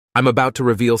I'm about to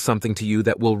reveal something to you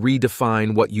that will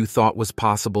redefine what you thought was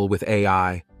possible with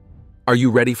AI. Are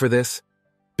you ready for this?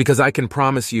 Because I can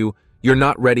promise you, you're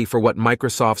not ready for what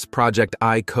Microsoft's Project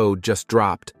I code just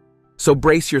dropped. So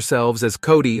brace yourselves as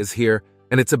CoDi is here,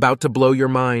 and it's about to blow your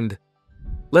mind.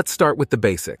 Let's start with the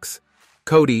basics.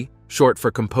 CoDi, short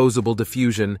for Composable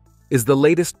Diffusion, is the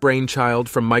latest brainchild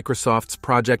from Microsoft's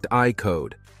Project I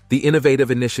code, the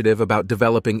innovative initiative about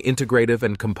developing integrative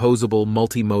and composable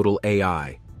multimodal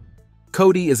AI.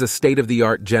 CoDi is a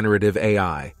state-of-the-art generative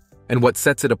AI, and what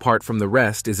sets it apart from the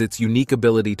rest is its unique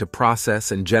ability to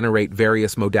process and generate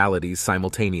various modalities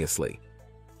simultaneously.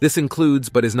 This includes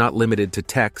but is not limited to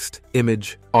text,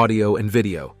 image, audio, and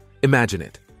video. Imagine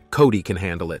it. CoDi can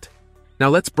handle it. Now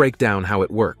let's break down how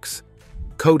it works.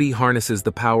 CoDi harnesses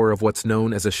the power of what's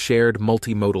known as a shared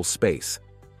multimodal space.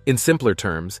 In simpler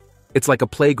terms, it's like a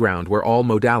playground where all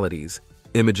modalities,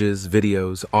 images,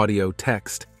 videos, audio,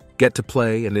 text, get to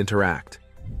play and interact.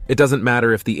 It doesn't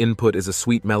matter if the input is a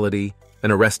sweet melody, an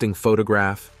arresting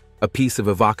photograph, a piece of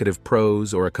evocative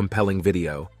prose, or a compelling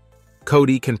video.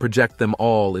 CoDi can project them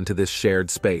all into this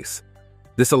shared space.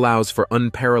 This allows for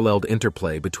unparalleled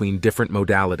interplay between different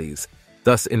modalities,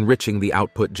 thus enriching the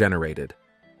output generated.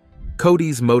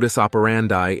 CoDi's modus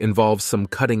operandi involves some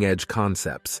cutting-edge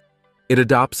concepts. It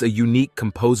adopts a unique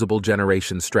composable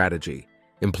generation strategy,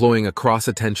 employing a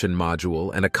cross-attention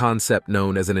module and a concept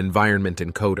known as an environment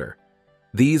encoder.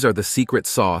 These are the secret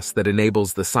sauce that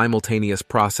enables the simultaneous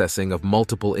processing of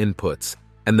multiple inputs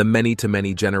and the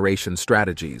many-to-many generation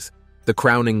strategies, the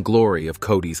crowning glory of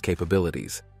CoDi's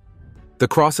capabilities. The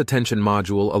cross-attention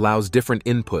module allows different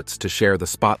inputs to share the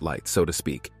spotlight, so to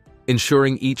speak,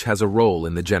 ensuring each has a role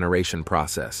in the generation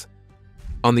process.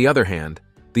 On the other hand,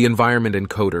 the environment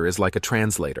encoder is like a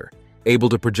translator, able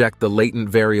to project the latent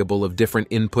variable of different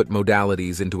input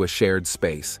modalities into a shared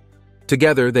space.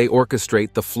 Together, they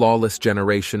orchestrate the flawless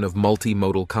generation of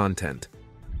multimodal content.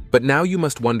 But now you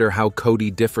must wonder how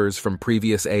CoDi differs from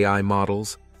previous AI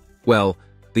models? Well,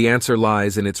 the answer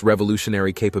lies in its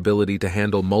revolutionary capability to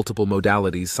handle multiple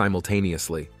modalities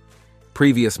simultaneously.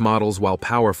 Previous models, while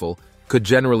powerful, could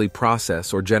generally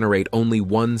process or generate only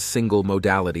one single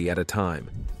modality at a time.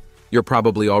 You're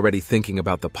probably already thinking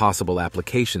about the possible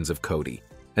applications of CoDi,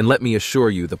 and let me assure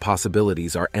you the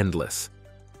possibilities are endless.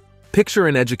 Picture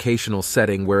an educational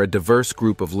setting where a diverse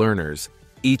group of learners,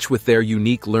 each with their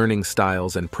unique learning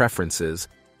styles and preferences,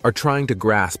 are trying to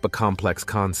grasp a complex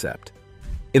concept.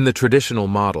 In the traditional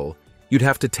model, you'd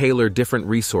have to tailor different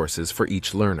resources for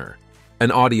each learner: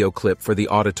 an audio clip for the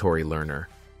auditory learner,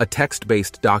 a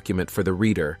text-based document for the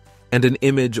reader, and an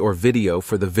image or video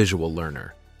for the visual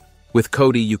learner. With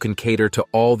CoDi, you can cater to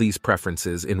all these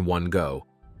preferences in one go.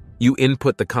 You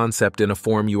input the concept in a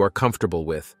form you are comfortable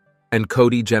with, and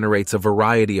CoDi generates a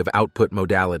variety of output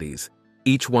modalities,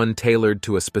 each one tailored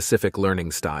to a specific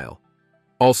learning style.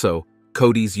 Also,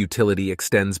 CoDi's utility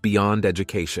extends beyond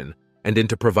education and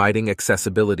into providing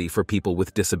accessibility for people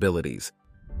with disabilities.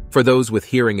 For those with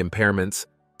hearing impairments,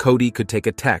 CoDi could take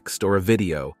a text or a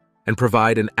video and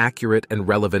provide an accurate and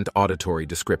relevant auditory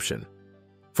description.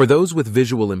 For those with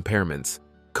visual impairments,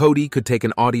 CoDi could take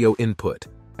an audio input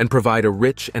and provide a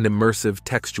rich and immersive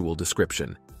textual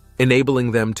description,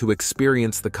 enabling them to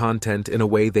experience the content in a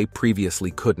way they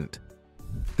previously couldn't.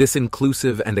 This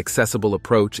inclusive and accessible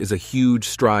approach is a huge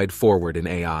stride forward in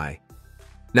AI.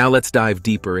 Now let's dive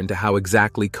deeper into how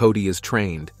exactly CoDi is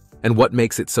trained and what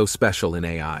makes it so special in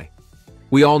AI.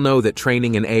 We all know that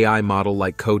training an AI model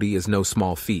like CoDi is no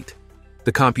small feat.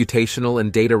 The computational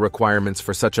and data requirements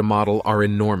for such a model are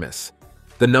enormous.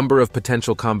 The number of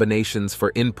potential combinations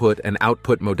for input and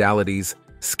output modalities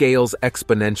scales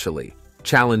exponentially,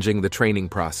 challenging the training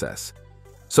process.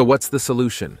 So what's the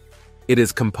solution? It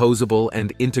is composable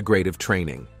and integrative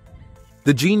training.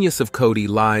 The genius of CoDi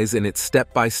lies in its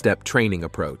step-by-step training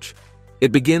approach.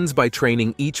 It begins by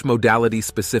training each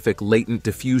modality-specific latent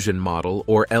diffusion model,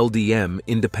 or LDM,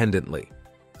 independently.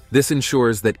 This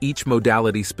ensures that each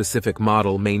modality-specific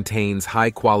model maintains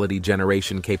high-quality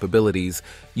generation capabilities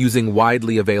using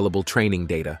widely available training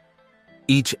data.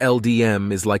 Each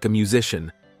LDM is like a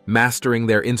musician, mastering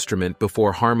their instrument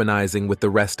before harmonizing with the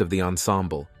rest of the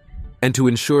ensemble. And to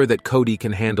ensure that CoDi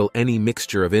can handle any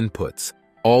mixture of inputs,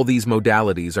 all these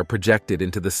modalities are projected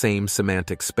into the same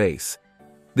semantic space.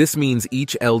 This means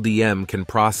each LDM can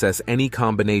process any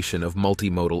combination of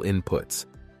multimodal inputs.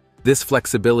 This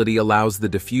flexibility allows the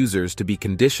diffusers to be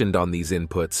conditioned on these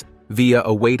inputs via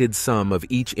a weighted sum of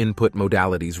each input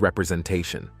modality's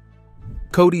representation.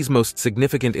 CoDi's most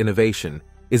significant innovation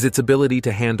is its ability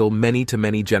to handle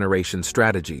many-to-many generation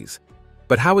strategies.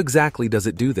 But how exactly does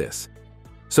it do this?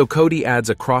 So CoDi adds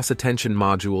a cross-attention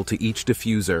module to each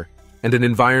diffuser and an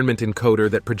environment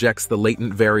encoder that projects the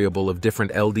latent variable of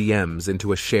different LDMs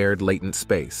into a shared latent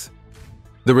space.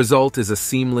 The result is a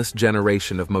seamless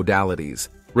generation of modalities,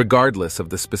 regardless of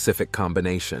the specific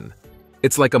combination.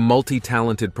 It's like a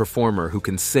multi-talented performer who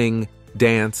can sing,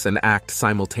 dance, and act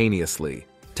simultaneously,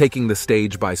 taking the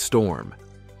stage by storm.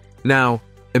 Now,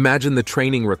 imagine the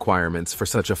training requirements for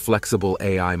such a flexible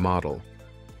AI model.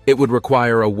 It would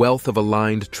require a wealth of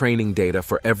aligned training data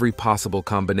for every possible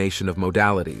combination of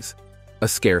modalities, a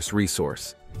scarce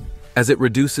resource. As it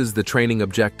reduces the training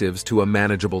objectives to a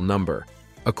manageable number,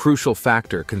 a crucial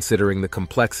factor considering the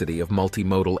complexity of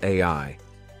multimodal AI.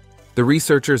 The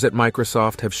researchers at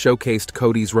Microsoft have showcased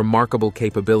CoDi's remarkable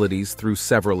capabilities through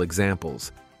several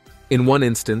examples. In one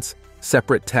instance,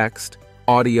 separate text,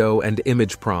 audio, and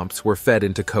image prompts were fed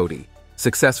into CoDi,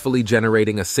 successfully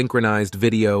generating a synchronized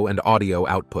video and audio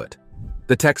output.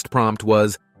 The text prompt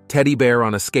was, "Teddy bear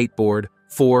on a skateboard,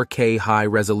 4K high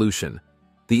resolution."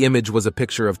 The image was a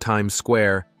picture of Times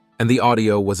Square, and the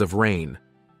audio was of rain.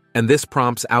 And this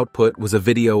prompt's output was a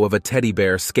video of a teddy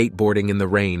bear skateboarding in the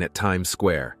rain at Times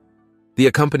Square. The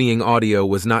accompanying audio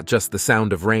was not just the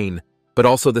sound of rain, but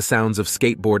also the sounds of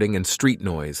skateboarding and street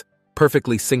noise,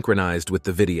 perfectly synchronized with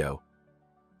the video.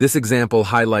 This example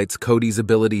highlights CoDi's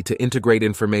ability to integrate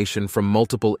information from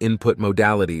multiple input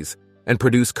modalities and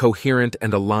produce coherent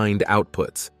and aligned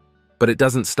outputs. But it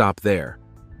doesn't stop there.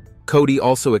 CoDi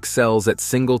also excels at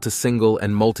single-to-single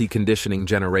and multi-conditioning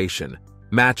generation,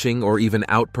 matching or even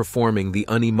outperforming the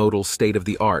unimodal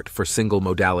state-of-the-art for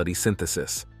single-modality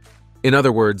synthesis. In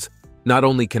other words, not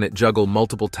only can it juggle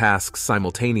multiple tasks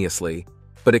simultaneously,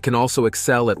 but it can also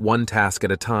excel at one task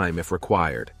at a time if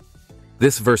required.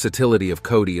 This versatility of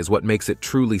CoDi is what makes it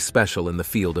truly special in the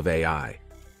field of AI.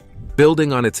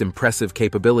 Building on its impressive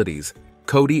capabilities,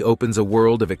 CoDi opens a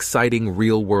world of exciting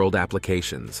real-world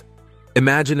applications.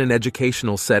 Imagine an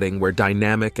educational setting where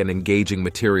dynamic and engaging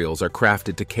materials are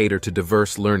crafted to cater to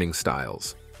diverse learning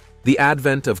styles. The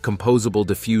advent of Composable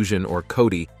Diffusion, or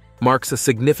CoDi, marks a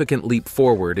significant leap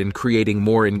forward in creating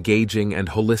more engaging and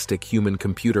holistic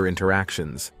human-computer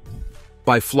interactions.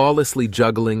 By flawlessly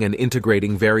juggling and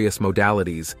integrating various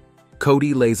modalities,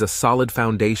 CoDi lays a solid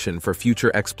foundation for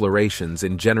future explorations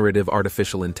in generative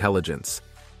artificial intelligence.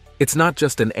 It's not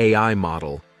just an AI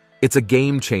model, it's a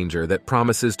game-changer that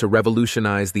promises to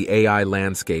revolutionize the AI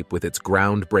landscape with its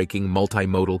groundbreaking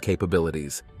multimodal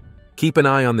capabilities. Keep an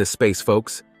eye on this space,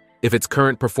 folks. If its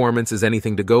current performance is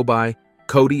anything to go by,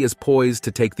 CoDi is poised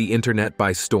to take the internet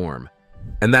by storm.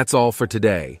 And that's all for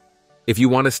today. If you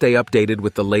want to stay updated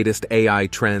with the latest AI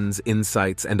trends,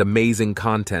 insights, and amazing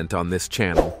content on this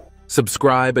channel,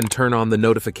 subscribe and turn on the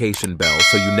notification bell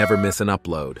so you never miss an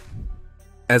upload.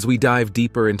 As we dive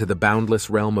deeper into the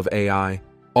boundless realm of AI,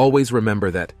 always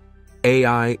remember that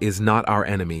AI is not our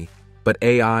enemy, but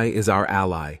AI is our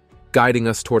ally, guiding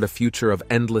us toward a future of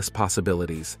endless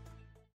possibilities.